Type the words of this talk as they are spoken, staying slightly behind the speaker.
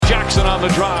Clarkson on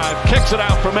the drive, kicks it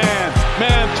out for Man.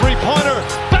 Man, three-pointer,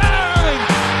 bang!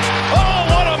 Oh,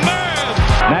 what a man!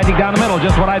 Magic down the middle,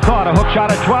 just what I thought. A hook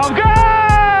shot at 12,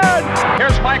 good!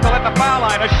 Here's Michael at the foul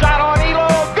line, a shot on Elo,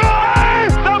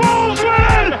 good! The Bulls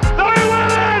win! They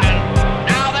win it!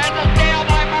 Now there's a steal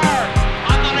by Bird.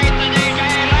 Underneath the DJ,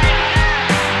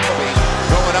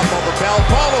 Going up over Bell,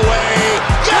 ball away.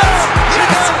 Yes!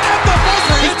 Yes! At the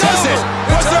buzzer, he does it!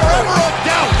 Was there ever a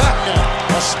doubt?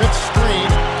 A Smith screen,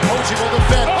 Posey will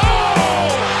defend. Oh!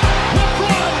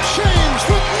 LeBron James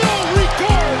with no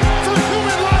regard for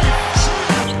human life.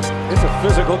 It's a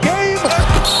physical game. Oh,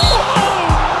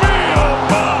 me, oh,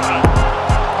 my.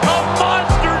 A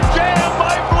monster jam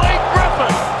by Blake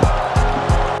Griffin.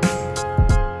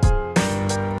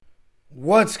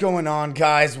 What's going on,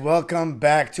 guys? Welcome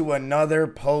back to another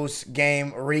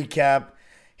post-game recap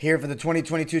here for the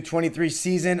 2022-23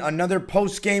 season. Another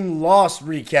post-game loss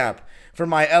recap for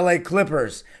my LA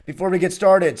Clippers. Before we get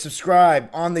started, subscribe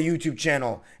on the YouTube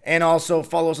channel and also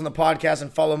follow us on the podcast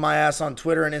and follow my ass on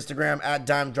Twitter and Instagram at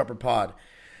DimeDropperPod.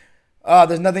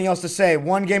 There's nothing else to say.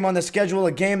 One game on the schedule,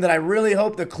 a game that I really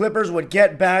hope the Clippers would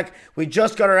get back. We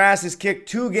just got our asses kicked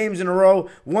 2 games in a row,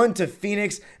 one to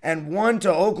Phoenix and one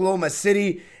to Oklahoma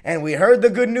City. And we heard the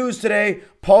good news today.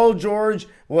 Paul George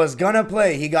was gonna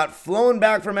play. He got flown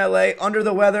back from LA under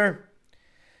the weather.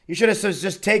 You should have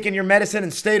just taken your medicine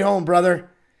and stayed home, brother.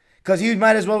 Because you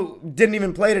might as well didn't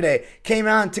even play today. Came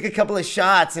out and took a couple of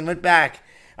shots and went back.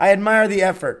 I admire the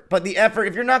effort. But the effort,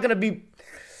 if you're not going to be...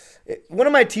 One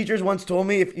of my teachers once told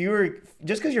me,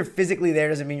 just because you're physically there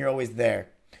doesn't mean you're always there.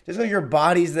 Just because your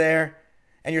body's there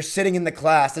and you're sitting in the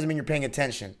class doesn't mean you're paying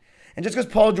attention. And just because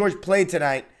Paul George played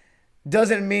tonight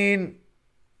doesn't mean...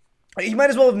 He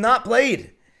might as well have not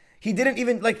played. He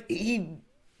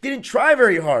didn't try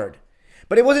very hard.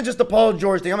 But it wasn't just the Paul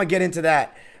George thing. I'm going to get into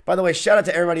that. By the way, shout out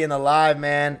to everybody in the live,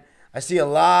 man. I see a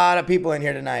lot of people in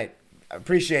here tonight. I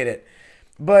appreciate it.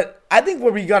 But I think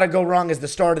where we got to go wrong is the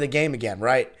start of the game again,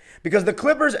 right? Because the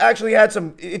Clippers actually had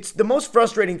the most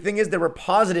frustrating thing is there were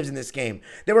positives in this game.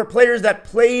 There were players that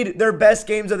played their best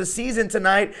games of the season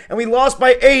tonight, and we lost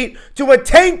by 8 to a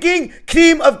tanking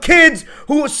team of kids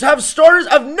who have starters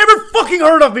I've never fucking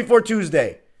heard of before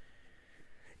Tuesday.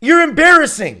 You're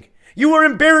embarrassing. You are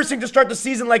embarrassing to start the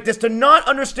season like this, to not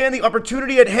understand the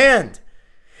opportunity at hand.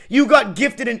 You got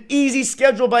gifted an easy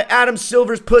schedule by Adam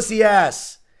Silver's pussy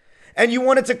ass. And you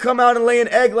wanted to come out and lay an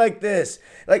egg like this.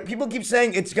 Like, people keep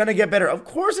saying it's going to get better. Of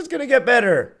course it's going to get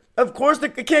better. Of course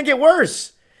it can't get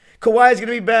worse. Kawhi is going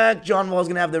to be back. John Wall is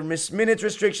going to have the minutes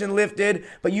restriction lifted.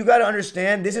 But you got to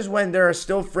understand, this is when there are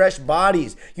still fresh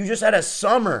bodies. You just had a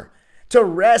summer to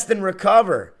rest and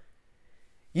recover.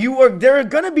 There are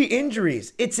going to be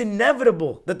injuries. It's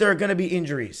inevitable that there are going to be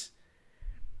injuries.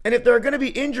 And if there are going to be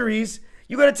injuries,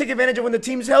 you got to take advantage of when the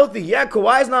team's healthy. Yeah,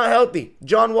 Kawhi's not healthy.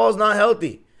 John Wall's not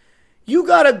healthy. You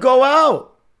got to go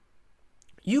out.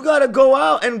 You got to go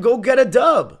out and go get a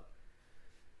dub.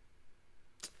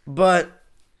 But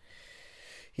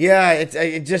yeah,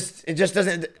 it just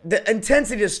doesn't. The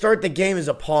intensity to start the game is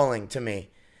appalling to me,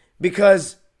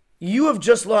 because you have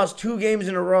just lost 2 games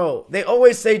in a row. They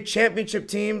always say championship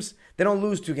teams, they don't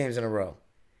lose 2 games in a row.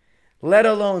 Let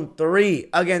alone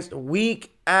 3 against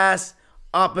weak-ass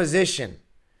opposition.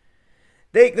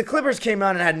 The Clippers came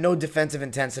out and had no defensive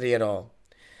intensity at all.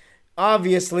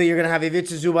 Obviously, you're going to have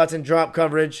Ivica Zubac in drop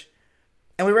coverage.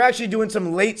 And we were actually doing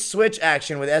some late switch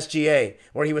action with SGA,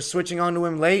 where he was switching onto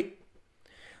him late.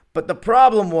 But the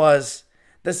problem was,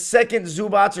 the second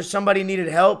Zubac or somebody needed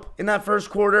help in that first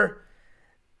quarter,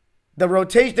 there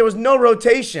was no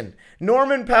rotation.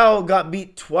 Norman Powell got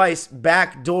beat twice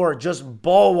backdoor, just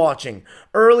ball watching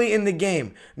early in the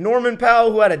game. Norman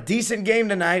Powell, who had a decent game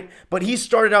tonight, but he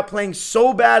started out playing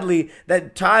so badly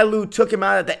that Ty Lue took him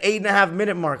out at the 8.5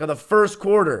 minute mark of the first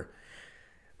quarter.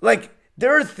 Like,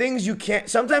 there are things you can't,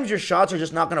 sometimes your shots are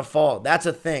just not going to fall. That's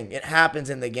a thing. It happens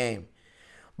in the game.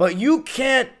 But you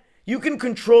can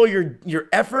control your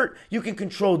effort, you can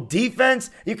control defense,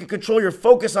 you can control your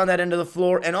focus on that end of the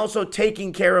floor, and also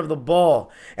taking care of the ball.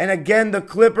 And again, the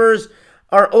Clippers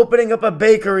are opening up a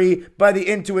bakery by the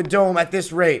Intuit Dome at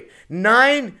this rate.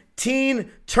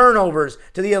 19 turnovers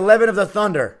to the 11 of the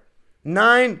Thunder.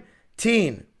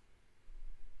 19.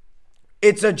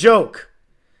 It's a joke.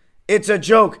 It's a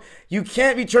joke. You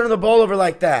can't be turning the ball over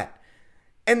like that.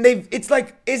 And it's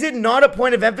like, is it not a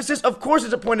point of emphasis? Of course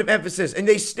it's a point of emphasis. And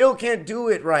they still can't do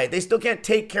it right. They still can't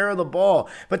take care of the ball.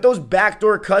 But those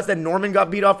backdoor cuts that Norman got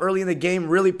beat off early in the game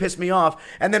really pissed me off.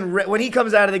 And then when he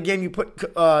comes out of the game, you put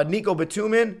Nico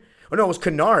Batum in. Oh, no, it was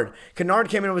Kennard. Kennard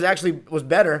came in and was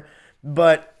better.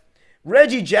 But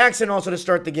Reggie Jackson also to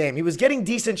start the game. He was getting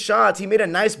decent shots. He made a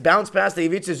nice bounce pass to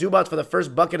Ivica Zubac for the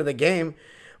first bucket of the game.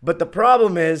 But the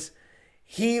problem is,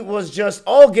 he was just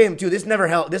all game 2. This never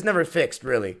helped. This never fixed,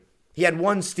 really. He had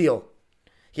one steal.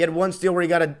 He had one steal where he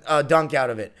got a dunk out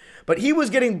of it. But he was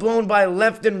getting blown by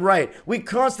left and right. We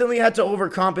constantly had to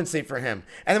overcompensate for him.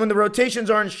 And then when the rotations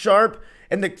aren't sharp,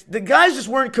 and the guys just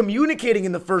weren't communicating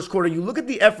in the first quarter. You look at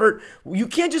the effort. You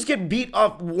can't just get beat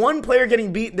off one player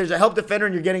getting beat. There's a help defender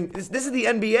and you're getting... This is the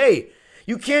NBA.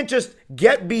 You can't just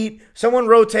get beat, someone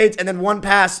rotates, and then one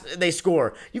pass, they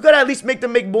score. You got to at least make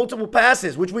them make multiple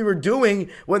passes, which we were doing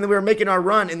when we were making our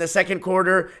run in the second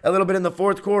quarter, a little bit in the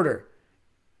fourth quarter.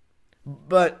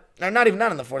 But, not in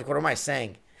the fourth quarter, what am I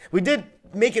saying? We did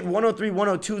make it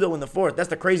 103-102 though in the fourth. That's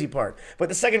the crazy part. But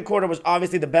the second quarter was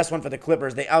obviously the best one for the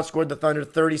Clippers. They outscored the Thunder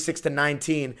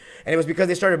 36-19, and it was because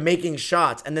they started making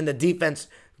shots, and then the defense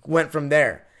went from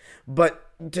there. But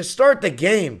to start the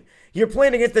game, you're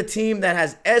playing against a team that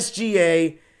has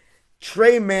SGA,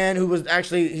 Trey Mann, who was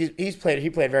actually, he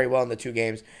played very well in the 2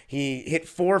 games. He hit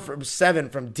 4 from 7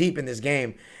 from deep in this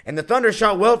game. And the Thunder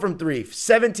shot well from 3.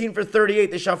 17 for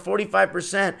 38. They shot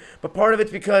 45%. But part of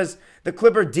it's because the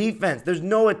Clipper defense, there's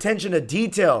no attention to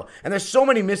detail. And there's so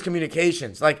many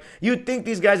miscommunications. Like, you'd think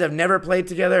these guys have never played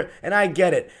together. And I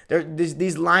get it.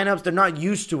 These lineups, they're not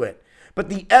used to it. But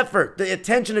the effort, the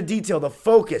attention to detail, the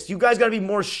focus, you guys got to be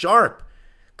more sharp.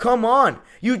 Come on.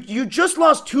 You just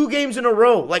lost 2 games in a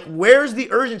row. Like, where's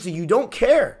the urgency? You don't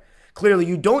care. Clearly,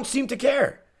 you don't seem to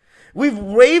care. We've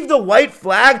waved the white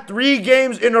flag 3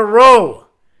 games in a row.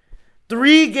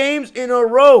 3 games in a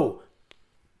row.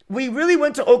 We really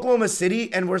went to Oklahoma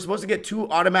City and we're supposed to get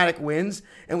 2 automatic wins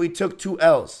and we took 2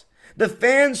 L's. The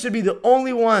fans should be the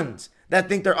only ones that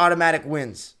think they're automatic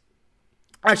wins.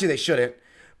 Actually, they shouldn't.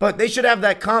 But they should have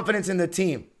that confidence in the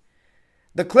team.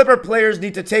 The Clipper players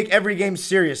need to take every game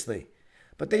seriously.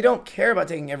 But they don't care about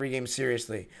taking every game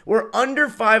seriously. We're under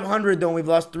 500 though, and we've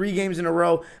lost 3 games in a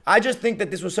row. I just think that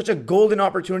this was such a golden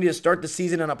opportunity to start the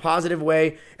season in a positive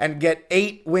way and get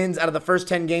 8 wins out of the first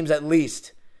 10 games at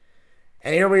least.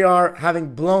 And here we are,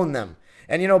 having blown them.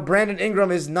 And Brandon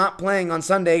Ingram is not playing on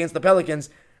Sunday against the Pelicans.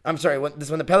 I'm sorry, when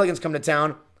the Pelicans come to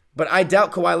town. But I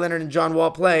doubt Kawhi Leonard and John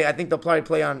Wall play. I think they'll probably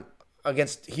play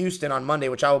against Houston on Monday,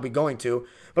 which I will be going to.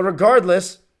 But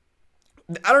regardless,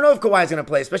 I don't know if Kawhi's going to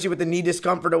play, especially with the knee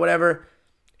discomfort or whatever.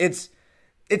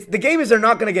 The games are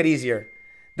not going to get easier.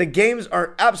 The games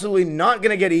are absolutely not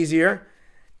going to get easier.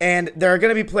 And there are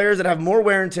going to be players that have more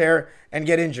wear and tear and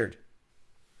get injured.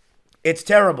 It's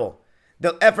terrible.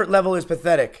 The effort level is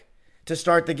pathetic to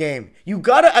start the game. You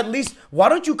got to at least, why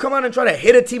don't you come out and try to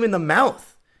hit a team in the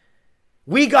mouth?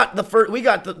 We got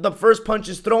the first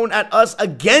punches thrown at us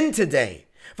again today.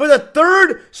 For the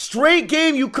 3rd straight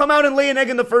game, you come out and lay an egg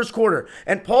in the first quarter.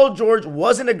 And Paul George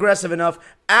wasn't aggressive enough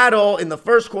at all in the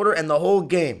first quarter and the whole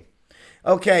game.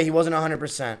 Okay, he wasn't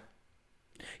 100%.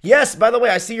 Yes, by the way,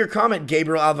 I see your comment,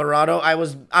 Gabriel Alvarado. I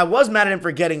was mad at him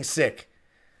for getting sick.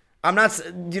 I'm not,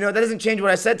 that doesn't change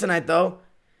what I said tonight, though.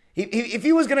 If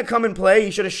he was going to come and play,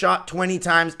 he should have shot 20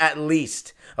 times at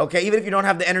least. Okay, even if you don't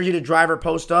have the energy to drive or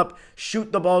post up,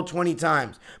 shoot the ball 20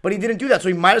 times. But he didn't do that, so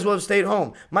he might as well have stayed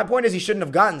home. My point is he shouldn't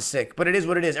have gotten sick, but it is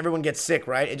what it is. Everyone gets sick,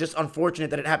 right? It's just unfortunate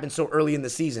that it happened so early in the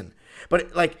season.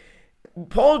 But,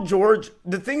 Paul George,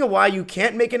 the thing of why you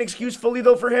can't make an excuse fully,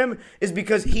 though, for him is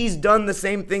because he's done the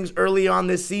same things early on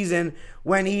this season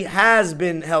when he has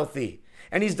been healthy.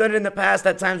 And he's done it in the past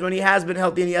at times when he has been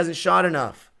healthy and he hasn't shot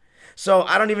enough. So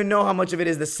I don't even know how much of it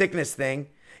is the sickness thing.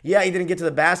 Yeah, he didn't get to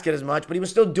the basket as much, but he was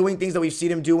still doing things that we've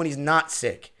seen him do when he's not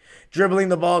sick. Dribbling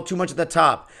the ball too much at the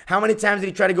top. How many times did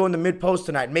he try to go in the mid-post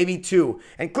tonight? Maybe 2.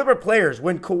 And Clipper players,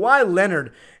 when Kawhi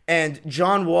Leonard and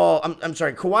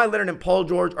Kawhi Leonard and Paul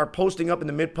George are posting up in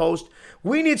the mid-post,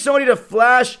 we need somebody to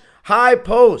flash high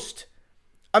post.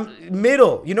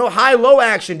 Middle, high-low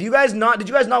action. Did you guys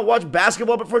not watch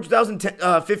basketball before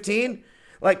 2015?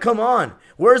 Come on.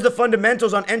 Where's the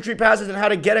fundamentals on entry passes and how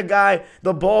to get a guy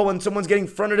the ball when someone's getting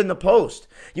fronted in the post?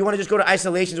 You want to just go to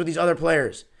isolations with these other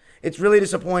players. It's really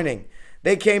disappointing.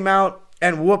 They came out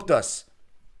and whooped us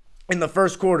in the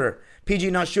first quarter. PG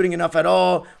not shooting enough at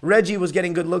all. Reggie was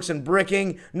getting good looks and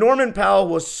bricking. Norman Powell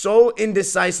was so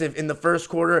indecisive in the first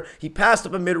quarter. He passed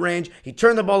up a mid-range. He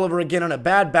turned the ball over again on a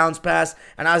bad bounce pass.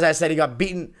 And as I said, he got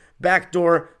beaten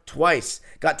backdoor twice.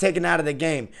 Got taken out of the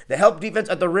game. The help defense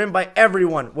at the rim by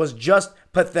everyone was just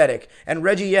pathetic. And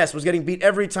Reggie, yes, was getting beat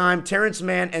every time. Terrence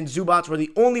Mann and Zubac were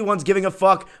the only ones giving a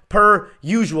fuck per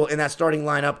usual in that starting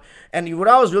lineup. And what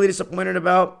I was really disappointed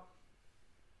about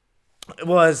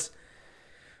was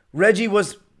Reggie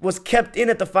was was kept in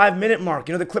at the 5-minute mark.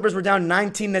 The Clippers were down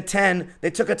 19-10. They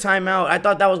took a timeout. I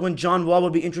thought that was when John Wall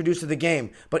would be introduced to the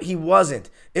game, but he wasn't.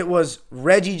 It was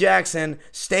Reggie Jackson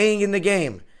staying in the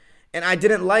game, and I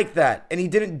didn't like that. And he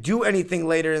didn't do anything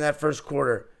later in that first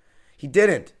quarter. He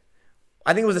didn't.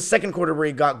 I think it was the second quarter where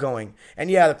he got going. And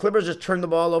yeah, the Clippers just turned the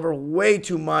ball over way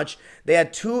too much. They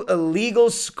had 2 illegal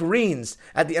screens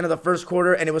at the end of the first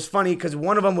quarter, and it was funny because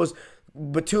one of them was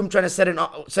Batum trying to set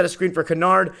a screen for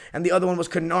Kennard, and the other one was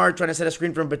Kennard trying to set a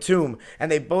screen from Batum.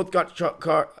 And they both got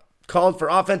called for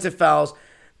offensive fouls.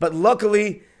 But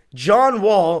luckily, John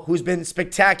Wall, who's been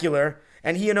spectacular,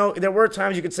 and he, there were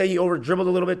times you could say he over-dribbled a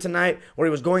little bit tonight, or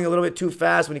he was going a little bit too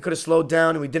fast when he could have slowed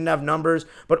down and we didn't have numbers.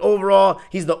 But overall,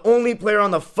 he's the only player on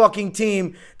the fucking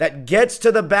team that gets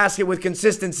to the basket with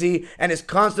consistency and is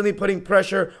constantly putting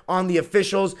pressure on the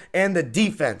officials and the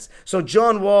defense. So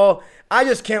John Wall, I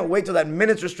just can't wait till that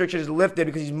minutes restriction is lifted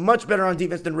because he's much better on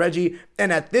defense than Reggie.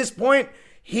 And at this point,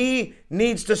 he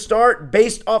needs to start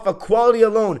based off of quality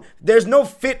alone. There's no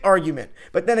fit argument.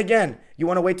 But then again, you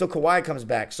want to wait till Kawhi comes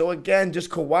back. So again,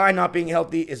 just Kawhi not being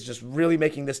healthy is just really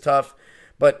making this tough.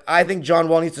 But I think John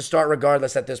Wall needs to start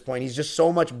regardless at this point. He's just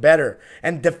so much better.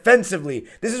 And defensively,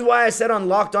 this is why I said on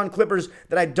Locked On Clippers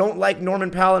that I don't like Norman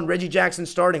Powell and Reggie Jackson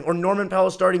starting, or Norman Powell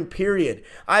starting, period.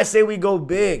 I say we go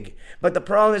big. But the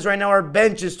problem is right now our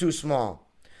bench is too small.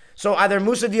 So either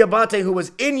Moussa Diabate, who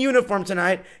was in uniform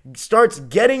tonight, starts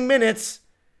getting minutes,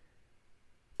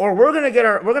 or we're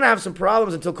gonna have some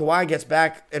problems until Kawhi gets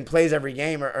back and plays every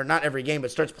game, or not every game, but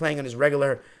starts playing on his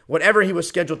regular, whatever he was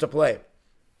scheduled to play.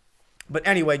 But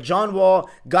anyway, John Wall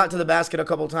got to the basket a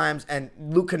couple times, and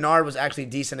Luke Kennard was actually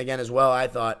decent again as well, I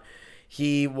thought.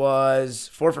 He was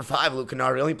 4 for 5, Luke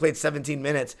Kennard. He only played 17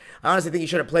 minutes. I honestly think he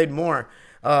should have played more.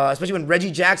 Especially when Reggie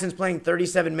Jackson's playing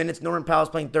 37 minutes, Norman Powell's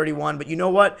playing 31. But you know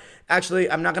what? Actually,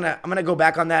 I'm gonna go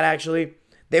back on that. Actually,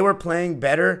 they were playing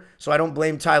better, so I don't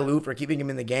blame Ty Lue for keeping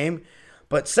him in the game.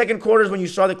 But second quarter is when you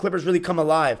saw the Clippers really come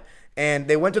alive, and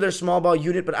they went to their small ball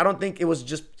unit. But I don't think it was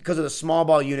just because of the small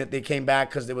ball unit they came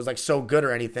back because it was like so good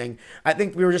or anything. I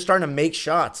think we were just starting to make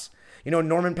shots.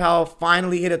 Norman Powell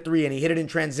finally hit a 3, and he hit it in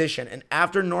transition. And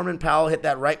after Norman Powell hit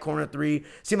that right corner 3, it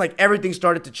seemed like everything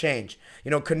started to change.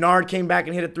 Kennard came back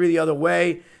and hit a 3 the other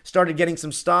way, started getting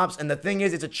some stops. And the thing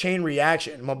is, it's a chain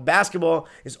reaction. Basketball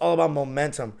is all about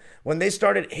momentum. When they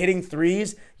started hitting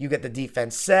 3s, you get the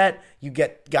defense set. You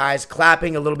get guys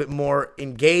clapping a little bit more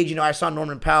engaged. I saw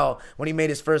Norman Powell, when he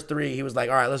made his first 3, he was like,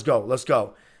 all right, let's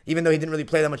go. Even though he didn't really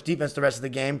play that much defense the rest of the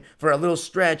game, for a little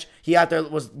stretch, he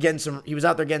was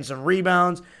out there getting some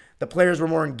rebounds. The players were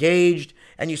more engaged,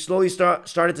 and you slowly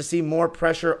started to see more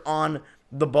pressure on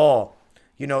the ball.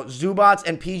 Zubac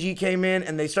and PG came in,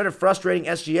 and they started frustrating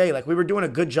SGA. Like, we were doing a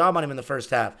good job on him in the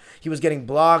first half. He was getting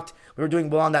blocked. We were doing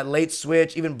well on that late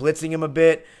switch, even blitzing him a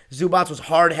bit. Zubac was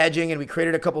hard hedging, and we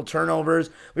created a couple turnovers.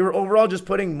 We were overall just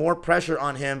putting more pressure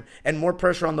on him and more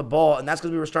pressure on the ball, and that's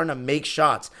because we were starting to make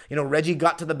shots. Reggie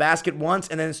got to the basket once,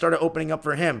 and then it started opening up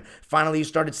for him. Finally, you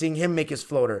started seeing him make his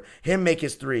floater, him make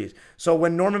his 3s. So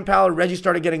when Norman Powell and Reggie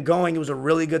started getting going, it was a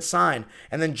really good sign.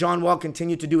 And then John Wall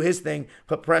continued to do his thing,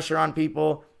 put pressure on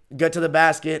people, get to the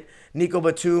basket. Nico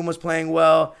Batum was playing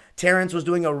well. Terrence was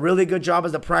doing a really good job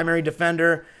as the primary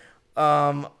defender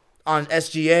on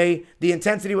SGA. The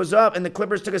intensity was up, and the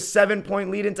Clippers took a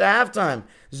 7-point lead into halftime.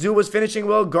 Zoo was finishing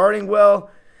well, guarding well.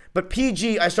 But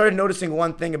PG, I started noticing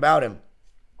one thing about him.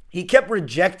 He kept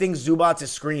rejecting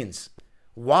Zubac's screens.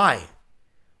 Why?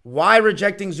 Why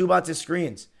rejecting Zubac's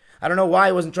screens? I don't know why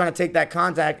he wasn't trying to take that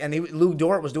contact, and Lou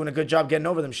Dort was doing a good job getting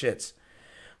over them shits.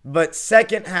 But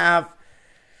second half,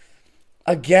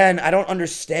 again, I don't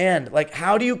understand. Like,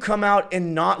 how do you come out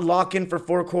and not lock in for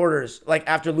 4 quarters, like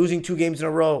after losing 2 games in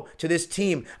a row to this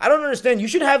team? I don't understand. You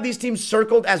should have these teams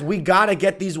circled as we got to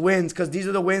get these wins, because these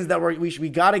are the wins that we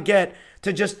got to get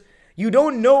to just... You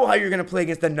don't know how you're going to play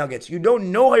against the Nuggets. You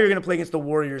don't know how you're going to play against the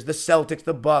Warriors, the Celtics,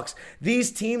 the Bucks.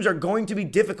 These teams are going to be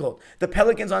difficult. The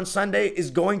Pelicans on Sunday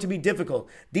is going to be difficult.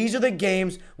 These are the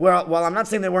games where, while I'm not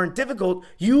saying they weren't difficult,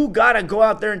 you got to go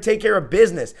out there and take care of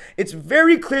business. It's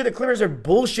very clear the Clippers are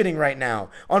bullshitting right now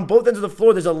on both ends of the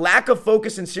floor. There's a lack of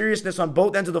focus and seriousness on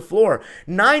both ends of the floor.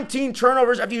 19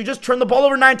 turnovers after you just turned the ball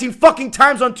over 19 fucking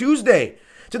times on Tuesday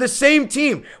to the same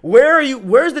team.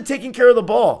 Where's the taking care of the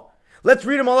ball? Let's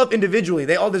read them all up individually.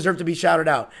 They all deserve to be shouted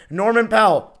out. Norman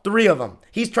Powell, 3 of them.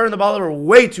 He's turning the ball over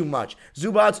way too much.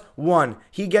 Zubac, 1.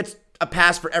 He gets a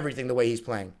pass for everything the way he's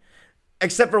playing.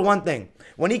 except for one thing.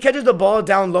 When he catches the ball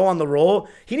down low on the roll,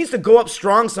 he needs to go up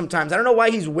strong sometimes. I don't know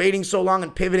why he's waiting so long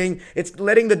and pivoting. It's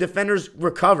letting the defenders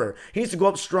recover. He needs to go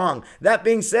up strong. That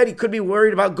being said, he could be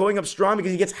worried about going up strong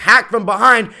because he gets hacked from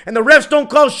behind and the refs don't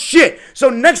call shit. So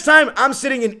next time I'm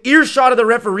sitting in earshot of the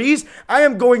referees, I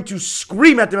am going to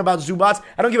scream at them about Zubac.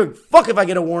 I don't give a fuck if I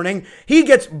get a warning. He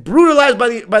gets brutalized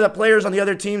by the players on the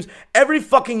other teams every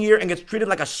fucking year and gets treated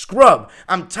like a scrub.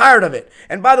 I'm tired of it.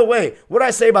 And by the way, what did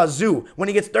I say about Zoo when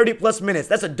he gets 30 plus minutes?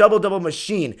 That's a double-double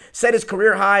machine. Set his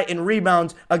career high in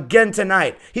rebounds again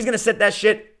tonight. He's going to set that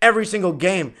shit every single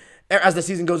game as the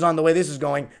season goes on the way this is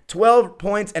going. 12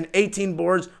 points and 18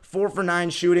 boards, 4 for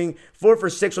 9 shooting, 4 for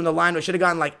 6 from the line. We should have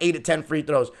gotten like 8 to 10 free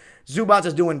throws. Zubac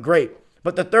is doing great.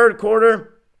 But the third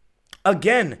quarter,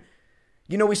 again,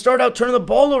 we start out turning the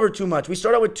ball over too much. We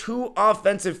start out with 2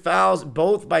 offensive fouls,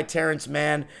 both by Terrence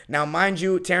Mann. Now, mind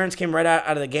you, Terrence came right out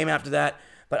of the game after that.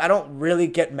 But I don't really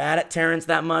get mad at Terrence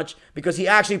that much because he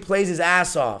actually plays his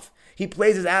ass off. He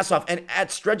plays his ass off. And at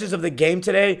stretches of the game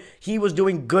today, he was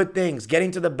doing good things.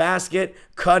 Getting to the basket,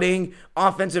 cutting,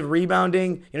 offensive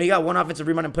rebounding. He got 1 offensive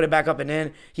rebound and put it back up and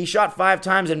in. He shot 5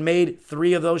 times and made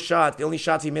 3 of those shots. The only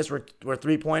shots he missed were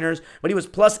 3-pointers. But he was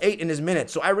plus 8 in his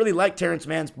minutes. So I really like Terrence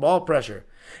Mann's ball pressure.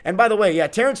 And by the way, yeah,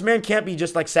 Terrence Mann can't be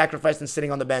just like sacrificed and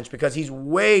sitting on the bench because he's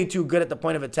way too good at the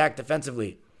point of attack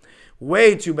defensively.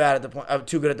 Way too good at the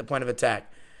point of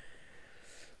attack.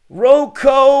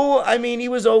 Rocco, he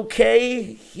was okay.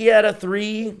 He had a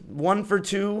 3, 1 for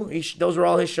 2. Those were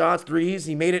all his shots, threes.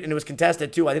 He made it, and it was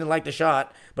contested too. I didn't like the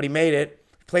shot, but he made it.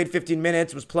 Played 15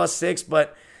 minutes, was plus 6,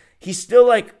 but he's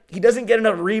still he doesn't get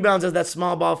enough rebounds as that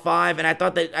small ball 5, and I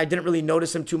thought that I didn't really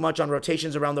notice him too much on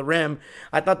rotations around the rim.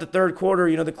 I thought the third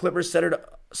quarter, the Clippers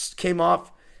came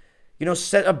off,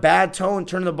 set a bad tone,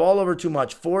 turning the ball over too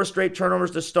much. 4 straight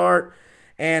turnovers to start,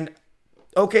 and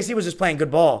OKC was just playing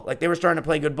good ball. They were starting to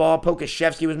play good ball.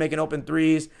 Pokashevsky was making open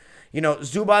threes.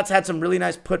 Zubac had some really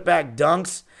nice putback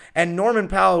dunks, and Norman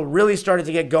Powell really started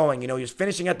to get going. He was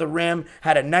finishing at the rim,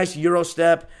 had a nice Euro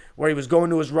step where he was going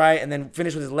to his right and then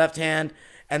finished with his left hand.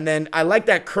 And then I like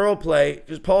that curl play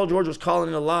because Paul George was calling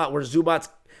it a lot where Zubac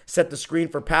set the screen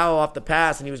for Powell off the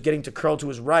pass, and he was getting to curl to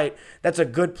his right. That's a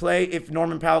good play if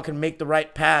Norman Powell can make the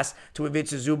right pass to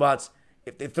Ivica Zubac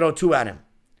if they throw 2 at him.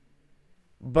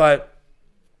 But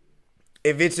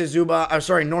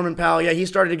Norman Powell, yeah, he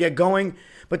started to get going.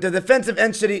 But the defensive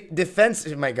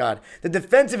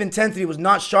intensity was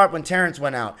not sharp when Terrence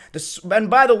went out. And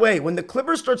by the way, when the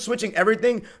Clippers start switching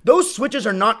everything, those switches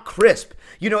are not crisp.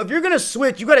 If you're going to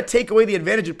switch, you got to take away the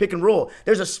advantage of pick and roll.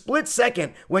 There's a split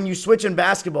second when you switch in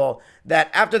basketball that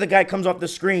after the guy comes off the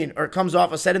screen or comes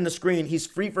off a set in the screen, he's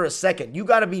free for a second. You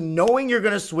got to be knowing you're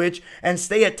going to switch and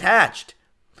stay attached.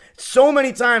 So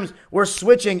many times we're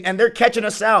switching and they're catching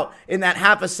us out in that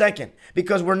half a second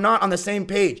because we're not on the same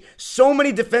page. So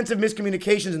many defensive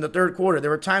miscommunications in the third quarter. There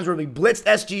were times where we blitzed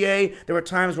SGA. There were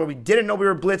times where we didn't know we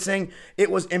were blitzing. It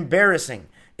was embarrassing.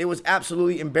 It was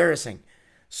absolutely embarrassing.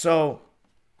 So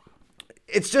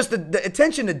it's just the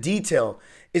attention to detail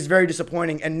is very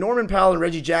disappointing. And Norman Powell and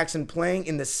Reggie Jackson playing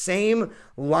in the same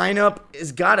lineup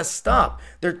has got to stop.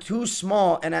 They're too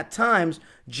small. And at times,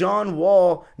 John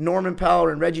Wall, Norman Powell,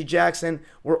 and Reggie Jackson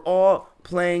were all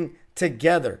playing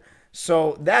together.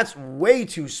 So that's way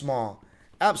too small.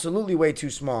 Absolutely way too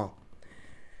small.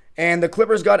 And the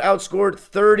Clippers got outscored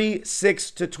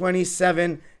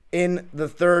 36-27 in the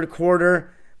third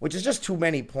quarter, which is just too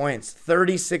many points.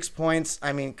 36 points.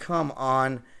 Come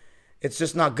on. It's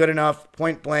just not good enough,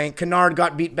 point blank. Kennard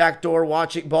got beat backdoor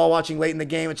ball watching late in the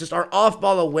game. It's just our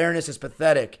off-ball awareness is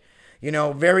pathetic.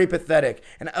 Very pathetic.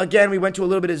 And again, we went to a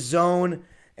little bit of zone,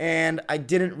 and I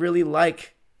didn't really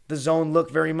like the zone look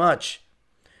very much.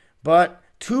 But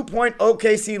 2-point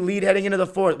OKC lead heading into the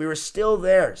fourth. We were still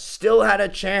there, still had a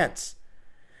chance.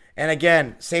 And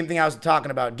again, same thing I was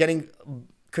talking about, getting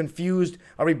confused.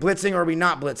 Are we blitzing or are we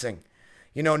not blitzing?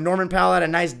 Norman Powell had a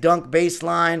nice dunk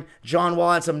baseline. John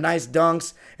Wall had some nice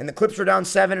dunks. And the Clips were down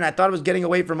 7, and I thought it was getting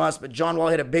away from us, but John Wall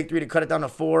hit a big 3 to cut it down to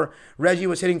 4. Reggie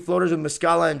was hitting floaters with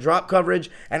Muscala and drop coverage.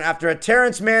 And after a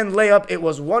Terrence Mann layup, it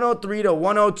was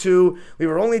 103-102. We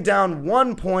were only down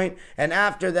 1 point, and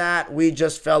after that, we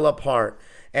just fell apart.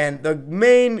 And the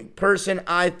main person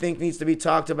I think needs to be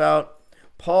talked about,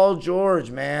 Paul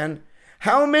George, man.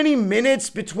 How many minutes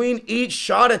between each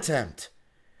shot attempt?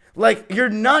 You're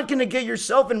not going to get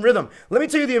yourself in rhythm. Let me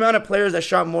tell you the amount of players that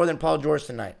shot more than Paul George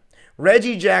tonight.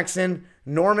 Reggie Jackson,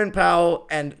 Norman Powell,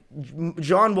 and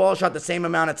John Wall shot the same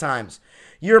amount of times.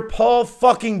 You're Paul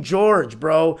fucking George,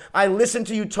 bro. I listened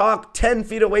to you talk 10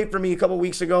 feet away from me a couple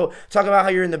weeks ago, talk about how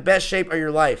you're in the best shape of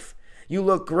your life. You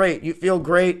look great. You feel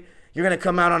great. You're going to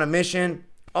come out on a mission.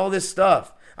 All this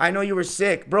stuff. I know you were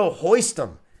sick. Bro, hoist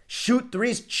them. Shoot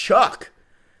threes, chuck.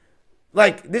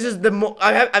 Like, this is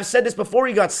I've said this before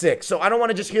he got sick, so I don't want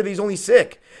to just hear that he's only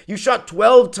sick. You shot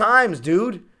 12 times,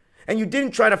 dude. And you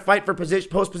didn't try to fight for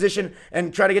post position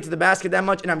and try to get to the basket that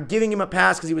much, and I'm giving him a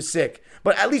pass because he was sick.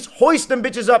 But at least hoist them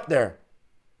bitches up there.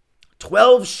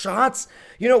 12 shots?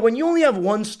 You know, when you only have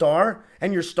one star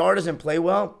and your star doesn't play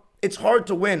well, it's hard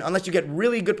to win unless you get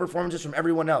really good performances from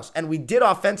everyone else. And we did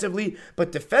offensively,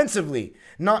 but defensively,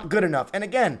 not good enough. And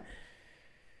again,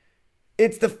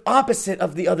 it's the opposite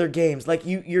of the other games. Like,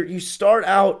 you start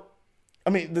out, I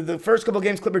mean, the first couple of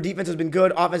games, Clipper defense has been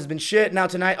good, offense has been shit. Now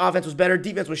tonight, offense was better,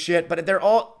 defense was shit, but they're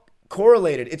all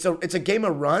correlated. It's a game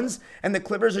of runs, and the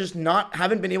Clippers are just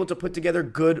haven't been able to put together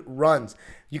good runs.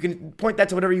 You can point that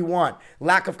to whatever you want.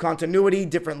 Lack of continuity,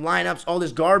 different lineups, all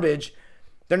this garbage.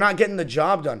 They're not getting the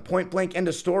job done. Point blank, end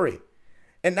of story.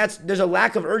 And there's a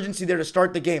lack of urgency there to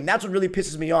start the game. That's what really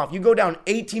pisses me off. You go down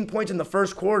 18 points in the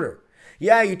first quarter.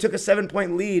 Yeah, you took a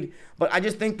 7-point lead, but I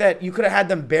just think that you could have had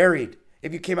them buried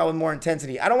if you came out with more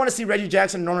intensity. I don't want to see Reggie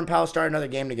Jackson and Norman Powell start another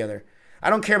game together. I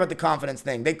don't care about the confidence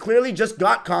thing. They clearly just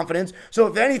got confidence. So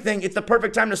if anything, it's the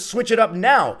perfect time to switch it up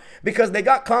now because they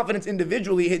got confidence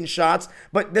individually hitting shots,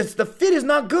 but the fit is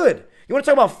not good. You want to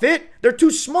talk about fit? They're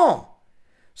too small.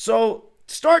 So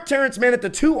start Terrence Mann at the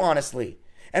 2, honestly.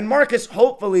 And Marcus,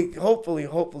 hopefully,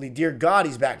 dear God,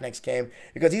 he's back next game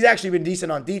because he's actually been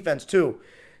decent on defense too.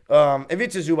 If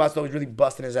it's a Zubac, though, he's really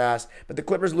busting his ass. But the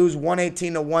Clippers lose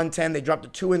 118-110. They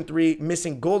dropped to 2-3,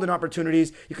 missing golden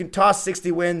opportunities. You can toss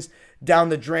 60 wins down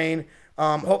the drain.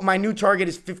 My new target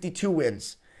is 52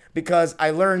 wins because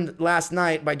I learned last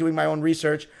night by doing my own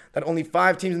research that only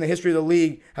 5 teams in the history of the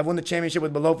league have won the championship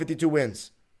with below 52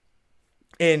 wins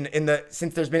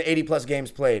since there's been 80-plus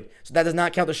games played. So that does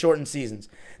not count the shortened seasons.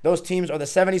 Those teams are the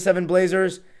 77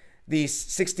 Blazers, the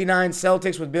 69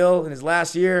 Celtics with Bill in his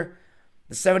last year,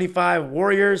 the 75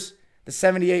 Warriors, the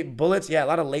 78 Bullets. Yeah, a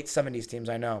lot of late 70s teams,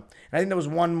 I know. And I think there was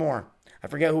one more. I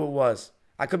forget who it was.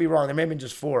 I could be wrong. There may have been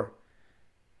just 4.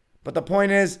 But the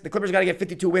point is, the Clippers got to get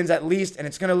 52 wins at least, and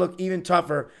it's going to look even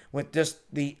tougher with just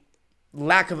the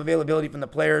lack of availability from the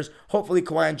players. Hopefully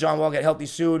Kawhi and John Wall get healthy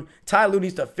soon. Ty Lue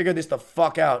needs to figure this the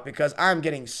fuck out because I'm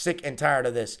getting sick and tired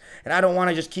of this. And I don't want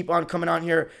to just keep on coming on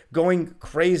here going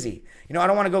crazy. You know, I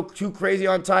don't want to go too crazy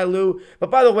on Ty Lue.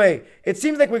 But by the way, it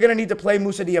seems like we're going to need to play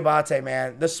Moussa Diabate,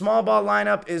 man. The small ball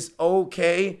lineup is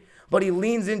okay, but he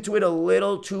leans into it a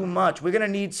little too much. We're going to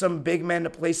need some big men to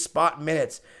play spot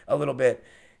minutes a little bit.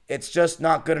 It's just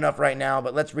not good enough right now,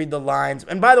 but let's read the lines.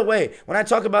 And by the way, when I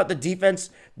talk about the defense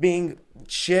being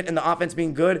shit and the offense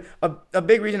being good, a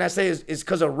big reason I say is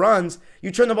because of runs.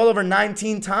 You turn the ball over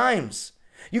 19 times.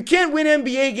 You can't win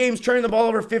NBA games turning the ball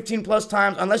over 15-plus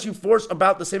times unless you force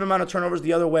about the same amount of turnovers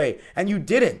the other way. And you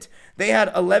didn't. They had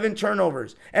 11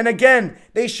 turnovers. And again,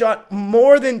 they shot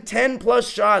more than 10-plus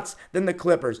shots than the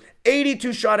Clippers.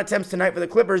 82 shot attempts tonight for the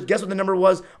Clippers. Guess what the number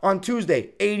was on Tuesday?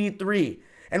 83.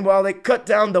 And while they cut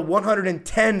down the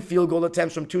 110 field goal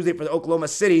attempts from Tuesday for the Oklahoma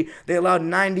City, they allowed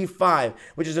 95,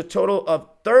 which is a total of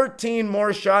 13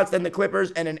 more shots than the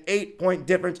Clippers and an 8-point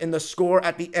difference in the score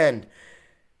at the end.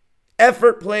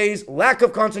 Effort plays, lack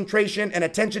of concentration, and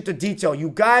attention to detail. You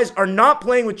guys are not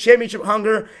playing with championship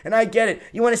hunger, and I get it.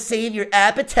 You want to save your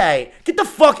appetite. Get the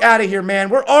fuck out of here, man.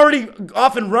 We're already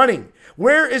off and running.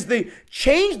 Where is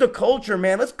change the culture,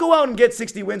 man? Let's go out and get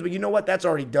 60 wins, but you know what? That's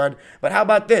already done. But how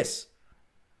about this?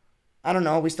 I don't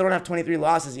know. We still don't have 23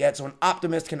 losses yet, so an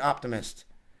optimist can optimist.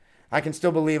 I can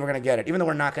still believe we're going to get it, even though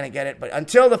we're not going to get it. But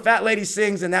until the fat lady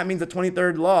sings, and that means the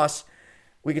 23rd loss,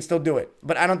 we can still do it.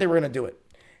 But I don't think we're going to do it.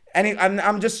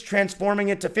 I'm just transforming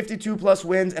it to 52-plus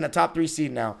wins and a top 3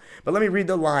 seed now. But let me read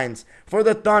the lines. For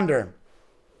the Thunder,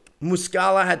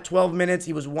 Muscala had 12 minutes.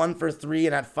 He was 1 for 3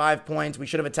 and had 5 points. We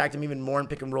should have attacked him even more in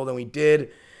pick and roll than we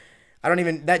did.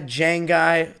 That Jang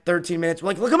guy, 13 minutes.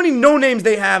 Look how many no names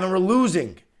they have, and we're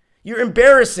losing. You're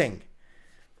embarrassing.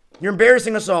 You're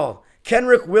embarrassing us all.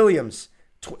 Kenrich Williams,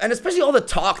 and especially all the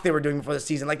talk they were doing before the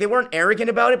season. Like, they weren't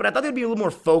arrogant about it, but I thought they'd be a little more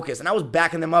focused, and I was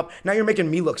backing them up. Now you're making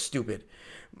me look stupid.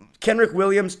 Kenrich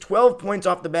Williams, 12 points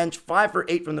off the bench, 5 for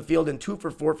 8 from the field, and 2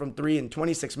 for 4 from 3 in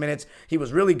 26 minutes. He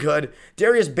was really good.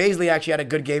 Darius Baisley actually had a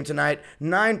good game tonight.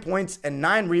 9 points and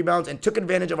 9 rebounds, and took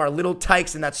advantage of our little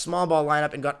tykes in that small ball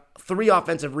lineup and got 3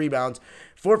 offensive rebounds.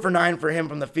 4 for 9 for him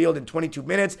from the field in 22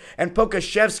 minutes. And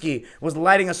Pokashevsky was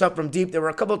lighting us up from deep. There were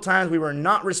a couple of times we were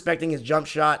not respecting his jump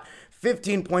shot.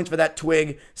 15 points for that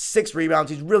twig, 6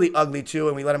 rebounds. He's really ugly too,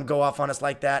 and we let him go off on us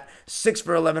like that. 6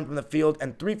 for 11 from the field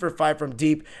and 3 for 5 from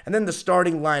deep. And then the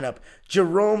starting lineup,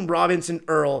 Jerome Robinson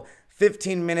Earl,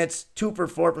 15 minutes, 2 for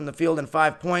 4 from the field and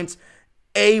 5 points.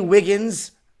 Andre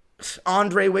Wiggins,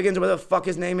 whatever the fuck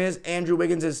his name is. Aaron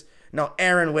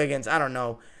Wiggins, I don't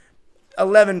know.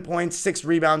 11 points, 6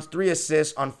 rebounds, 3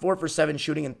 assists on 4 for 7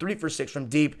 shooting and 3 for 6 from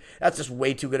deep. That's just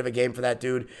way too good of a game for that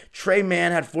dude. Trey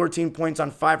Mann had 14 points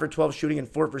on 5 for 12 shooting and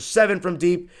 4 for 7 from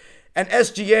deep. And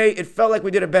SGA, it felt like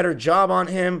we did a better job on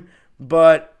him,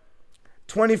 but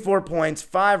 24 points,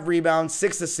 5 rebounds,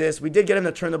 6 assists. We did get him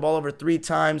to turn the ball over 3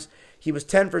 times. He was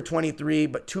 10 for 23,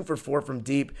 but 2 for 4 from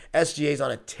deep. SGA's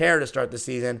on a tear to start the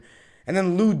season. And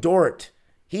then Lou Dort.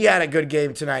 He had a good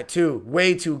game tonight, too.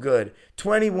 Way too good.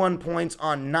 21 points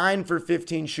on 9 for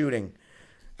 15 shooting.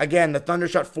 Again, the Thunder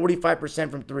shot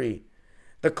 45% from 3.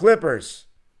 The Clippers.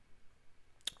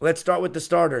 Let's start with the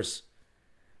starters.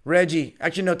 Reggie.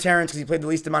 Actually, no, Terrence, because he played the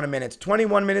least amount of minutes.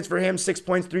 21 minutes for him, 6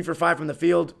 points, 3 for 5 from the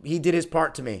field. He did his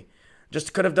part to me.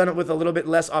 Just could have done it with a little bit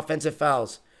less offensive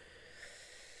fouls.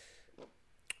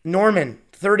 Norman.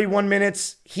 31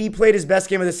 minutes. He played his best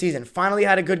game of the season. Finally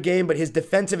had a good game, but his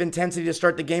defensive intensity to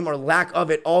start the game or lack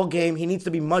of it all game, he needs to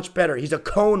be much better. He's a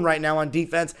cone right now on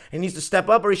defense. He needs to step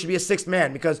up or he should be a sixth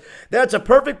man because that's a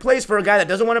perfect place for a guy that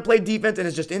doesn't want to play defense and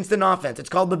is just instant offense. It's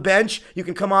called the bench. You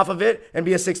can come off of it and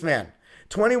be a sixth man.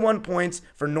 21 points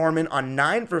for Norman on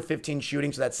 9 for 15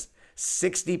 shooting, so that's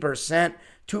 60%.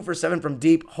 2 for 7 from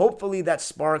deep. Hopefully that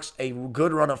sparks a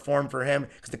good run of form for him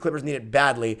because the Clippers need it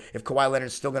badly if Kawhi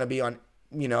Leonard's still going to be on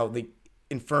the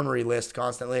infirmary list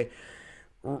constantly.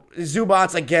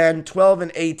 Zubats again, 12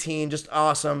 and 18, just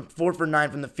awesome. 4 for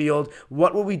 9 from the field.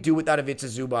 What will we do without Ivica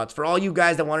Zubats? For all you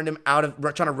guys that wanted him trying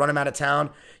to run him out of town,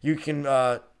 you can,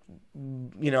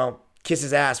 kiss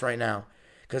his ass right now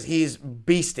because he's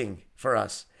beasting for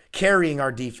us, carrying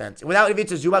our defense. Without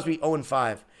Ivica Zubats, we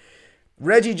 0-5.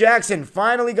 Reggie Jackson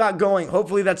finally got going.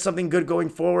 Hopefully that's something good going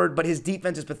forward, but his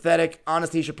defense is pathetic.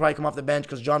 Honestly, he should probably come off the bench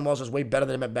because John Wall is way better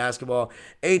than him at basketball.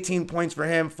 18 points for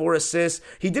him, 4 assists.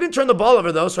 He didn't turn the ball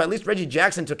over, though, so at least Reggie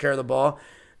Jackson took care of the ball.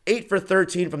 8 for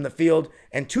 13 from the field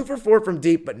and 2 for 4 from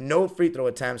deep, but no free throw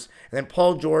attempts. And then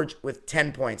Paul George with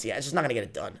 10 points. Yeah, it's just not going to get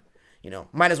it done.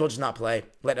 Might as well just not play.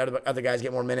 Let other guys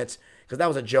get more minutes because that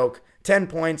was a joke. 10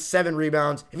 points, 7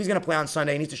 rebounds. If he's going to play on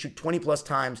Sunday, he needs to shoot 20-plus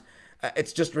times.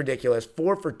 It's just ridiculous.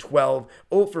 4 for 12,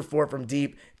 0 for 4 from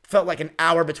deep. Felt like an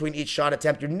hour between each shot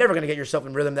attempt. You're never going to get yourself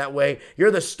in rhythm that way. You're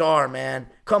the star, man.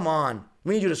 Come on.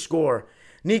 We need you to score.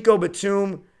 Nico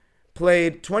Batum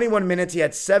played 21 minutes. He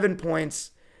had 7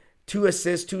 points, 2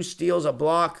 assists, 2 steals, a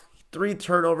block, 3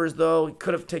 turnovers, though. He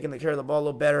could have taken care of the ball a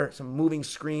little better. Some moving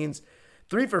screens.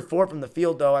 3 for 4 from the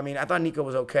field, though. I mean, I thought Nico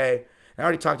was okay. I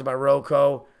already talked about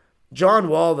Rocco. John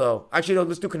Wall, though. Actually, no,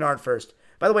 let's do Kennard first.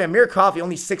 By the way, Amir Coffey,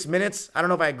 only 6 minutes. I don't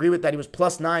know if I agree with that. He was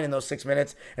plus 9 in those 6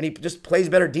 minutes, and he just plays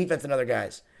better defense than other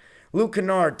guys. Luke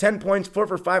Kennard, 10 points, 4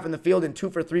 for 5 from the field, and 2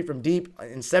 for 3 from deep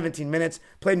in 17 minutes.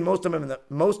 Played most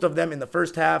of them in the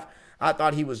first half. I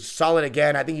thought he was solid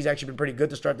again. I think he's actually been pretty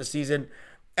good to start the season.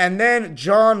 And then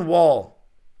John Wall.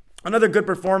 Another good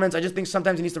performance. I just think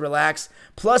sometimes he needs to relax.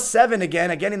 Plus 7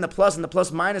 again in the plus and the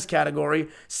plus minus category.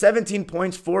 17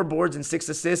 points, 4 boards, and 6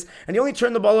 assists. And he only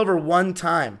turned the ball over 1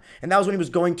 time. And that was when he was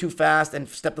going too fast and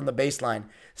stepped on the baseline.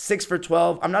 6 for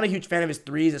 12. I'm not a huge fan of his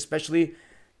threes, especially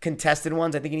contested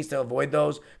ones. I think he needs to avoid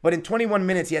those. But in 21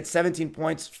 minutes, he had 17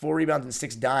 points, 4 rebounds, and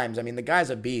 6 dimes. I mean, the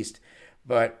guy's a beast.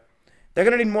 But they're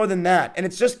going to need more than that. And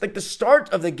it's just like the start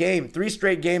of the game. 3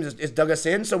 straight games is dug us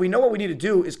in. So we know what we need to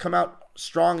do is come out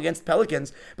strong against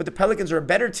Pelicans. But the Pelicans are a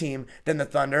better team than the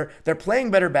Thunder. They're playing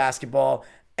better basketball.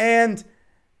 And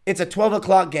it's a 12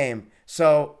 o'clock game.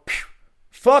 So,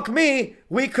 fuck me.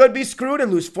 We could be screwed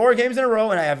and lose 4 games in a row.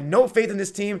 And I have no faith in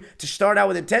this team to start out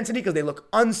with intensity because they look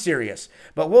unserious.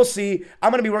 But we'll see.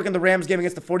 I'm going to be working the Rams game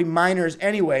against the 49ers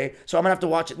anyway. So I'm going to have to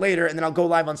watch it later. And then I'll go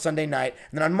live on Sunday night.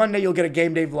 And then on Monday, you'll get a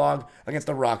game day vlog against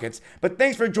the Rockets. But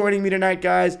thanks for joining me tonight,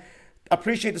 guys.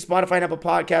 Appreciate the Spotify and Apple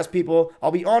Podcast people.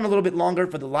 I'll be on a little bit longer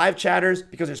for the live chatters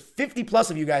because there's 50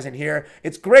 plus of you guys in here.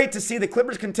 It's great to see the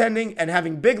Clippers contending and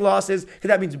having big losses because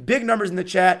that means big numbers in the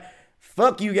chat.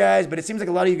 Fuck you guys, but it seems like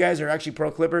a lot of you guys are actually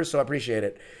pro Clippers, so I appreciate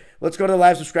it. Let's go to the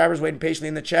live subscribers waiting patiently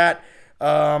in the chat.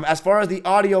 As far as the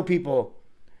audio people,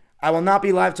 I will not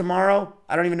be live tomorrow.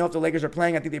 I don't even know if the Lakers are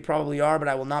playing. I think they probably are, but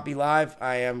I will not be live.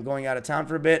 I am going out of town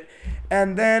for a bit.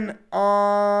 And then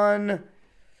on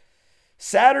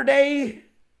Saturday,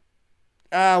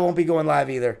 I won't be going live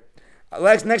either.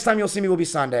 Next time you'll see me will be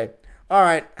Sunday. All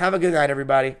right. Have a good night,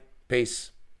 everybody. Peace.